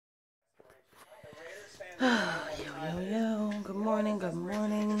Yo, good morning, good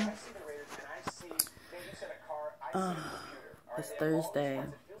morning. It's Thursday.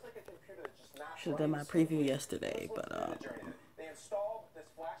 Should have done my preview yesterday, but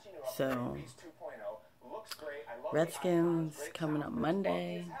so Redskins coming up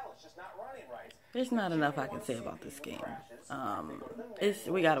Monday. There's not enough I can say about this game.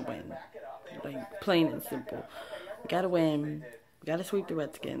 We gotta win, like plain and simple. We gotta win. We gotta sweep the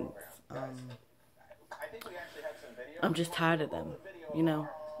Redskins. I'm just tired of them, you know.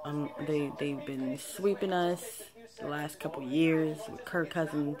 They've been sweeping us the last couple years with Kirk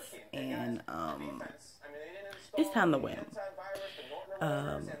Cousins, and it's time to win.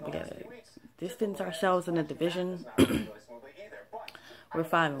 We gotta distance ourselves in the division. We're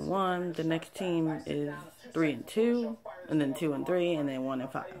 5-1. The next team is 3-2, and then 2-3, and then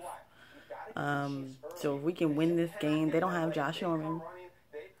 1-5. So if we can win this game, they don't have Josh Norman,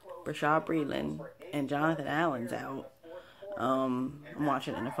 Rashad Breeland, and Jonathan Allen's out. I'm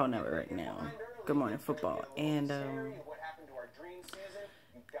watching NFL Network right now. Good Morning Football. And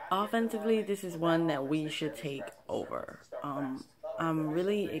offensively, this is one that we should take over. I'm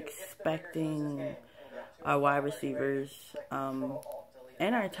really expecting our wide receivers and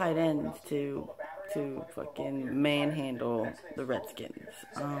our tight ends to fucking manhandle the Redskins.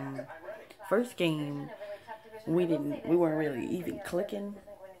 First game, we weren't really even clicking,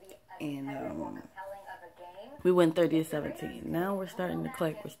 and we went 30-17. Now we're starting to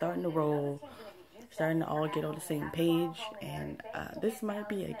click. We're starting to roll. Starting to all get on the same page. And this might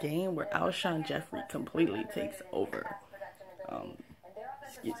be a game where Alshon Jeffrey completely takes over.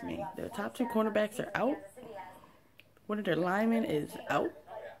 Excuse me. Their top two cornerbacks are out. One of their linemen is out.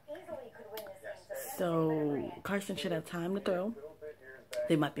 So Carson should have time to throw.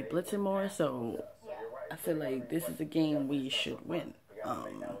 They might be blitzing more. So I feel like this is a game we should win.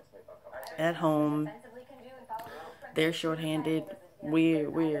 At home. They're shorthanded. We're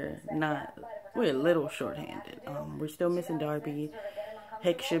a little shorthanded. We're still missing Darby.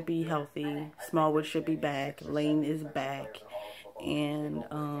 Hick should be healthy. Smallwood should be back. Lane is back. And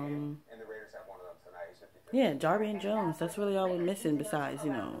yeah, Darby and Jones. That's really all we're missing besides,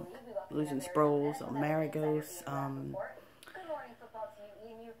 losing Sproles or Maragos.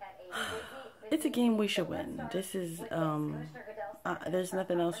 It's a game we should win. This is there's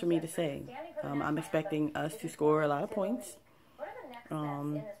nothing else for me to say. I'm expecting us to score a lot of points.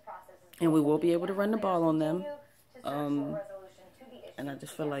 And we will be able to run the ball on them. And I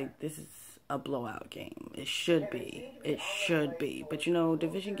just feel like this is a blowout game. It should be. It should be. But,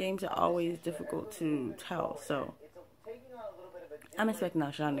 division games are always difficult to tell. So, I'm expecting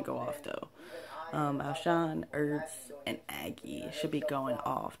Alshon to go off, though. Alshon, Ertz, and Aggie should be going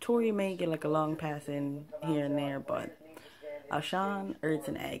off. Torrey may get like a long pass in here and there, but Alshon, Ertz,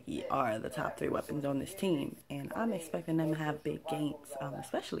 and Aggie are the top three weapons on this team, and I'm expecting them to have big games,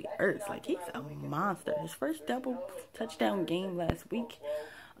 especially Ertz. Like, he's a monster. His first double touchdown game last week,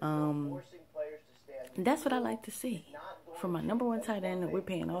 that's what I like to see. For my number one tight end that we're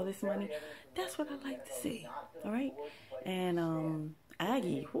paying all this money, that's what I like to see, all right? And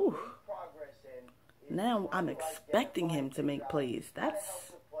Aggie, whew. Now I'm expecting him to make plays.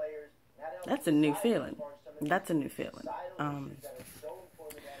 That's a new feeling. That's a new feeling.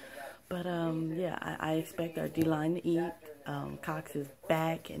 Yeah, I expect our D-line to eat. Cox is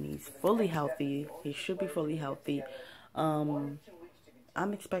back, and he's fully healthy. He should be fully healthy. I'm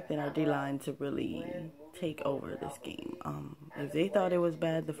expecting our D-line to really take over this game. If they thought it was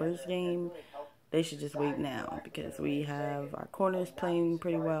bad the first game, they should just wait now, because we have our corners playing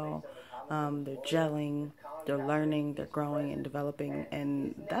pretty well. They're gelling, they're learning, they're growing and developing,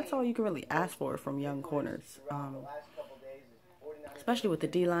 and that's all you can really ask for from young corners. Especially with the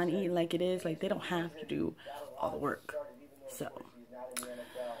D-line eating like it is, like they don't have to do all the work. So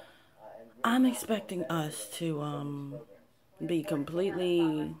I'm expecting us to be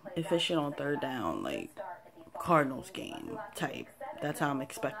completely efficient on third down, like Cardinals game type. That's how I'm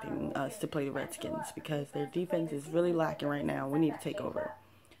expecting us to play the Redskins, because their defense is really lacking right now. We need to take over.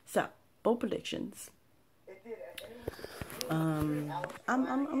 So, bold predictions. I'm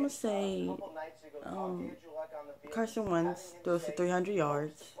gonna say Carson Wentz throws for 300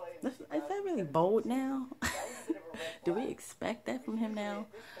 yards. Is that really bold now? Do we expect that from him now?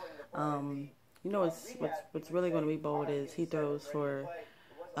 What's really going to be bold is he throws for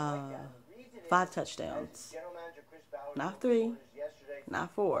 5 touchdowns. Not 3,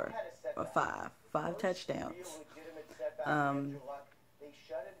 not 4, but 5. 5 touchdowns.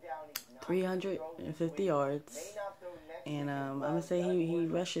 350 yards. And I'm going to say he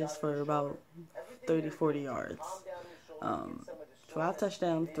rushes for about 30-40 yards. 12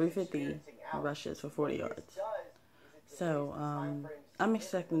 touchdowns, 350 rushes for 40 yards. So, I'm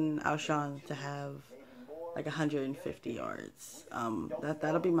expecting Alshon to have like 150 yards.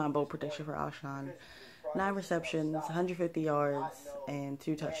 That'll be my bold prediction for Alshon. 9 receptions, 150 yards, and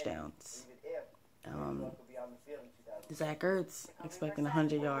 2 touchdowns. Zach Ertz expecting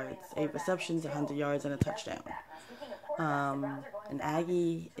 100 yards, 8 receptions, 100 yards, and a touchdown. And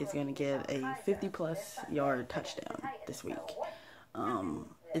Aggie is going to get a 50-plus yard touchdown this week.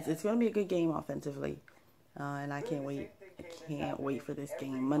 It's going to be a good game offensively, and I can't wait. I can't wait for this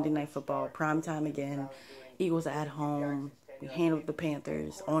game. Monday Night Football, prime time again. Eagles at home. We handled the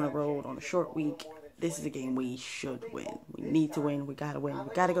Panthers on the road on a short week. This is a game we should win. We need to win. We got to win.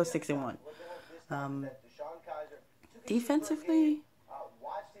 We got to go 6-1. Defensively,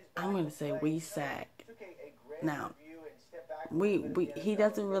 I'm going to say we sack. Now, he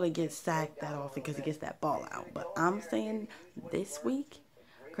doesn't really get sacked that often because he gets that ball out. But I'm saying this week,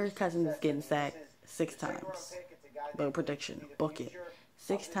 Kirk Cousins is getting sacked 6 times. Bold prediction. Book it.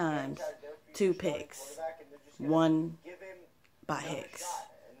 6 times, 2 picks. 1 by Hicks.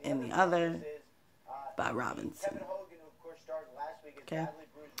 And the other by Robinson. Okay?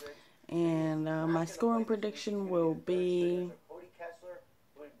 And my scoring prediction will be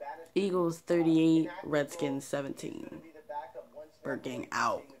Eagles 38, Redskins 17. Bird Gang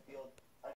out.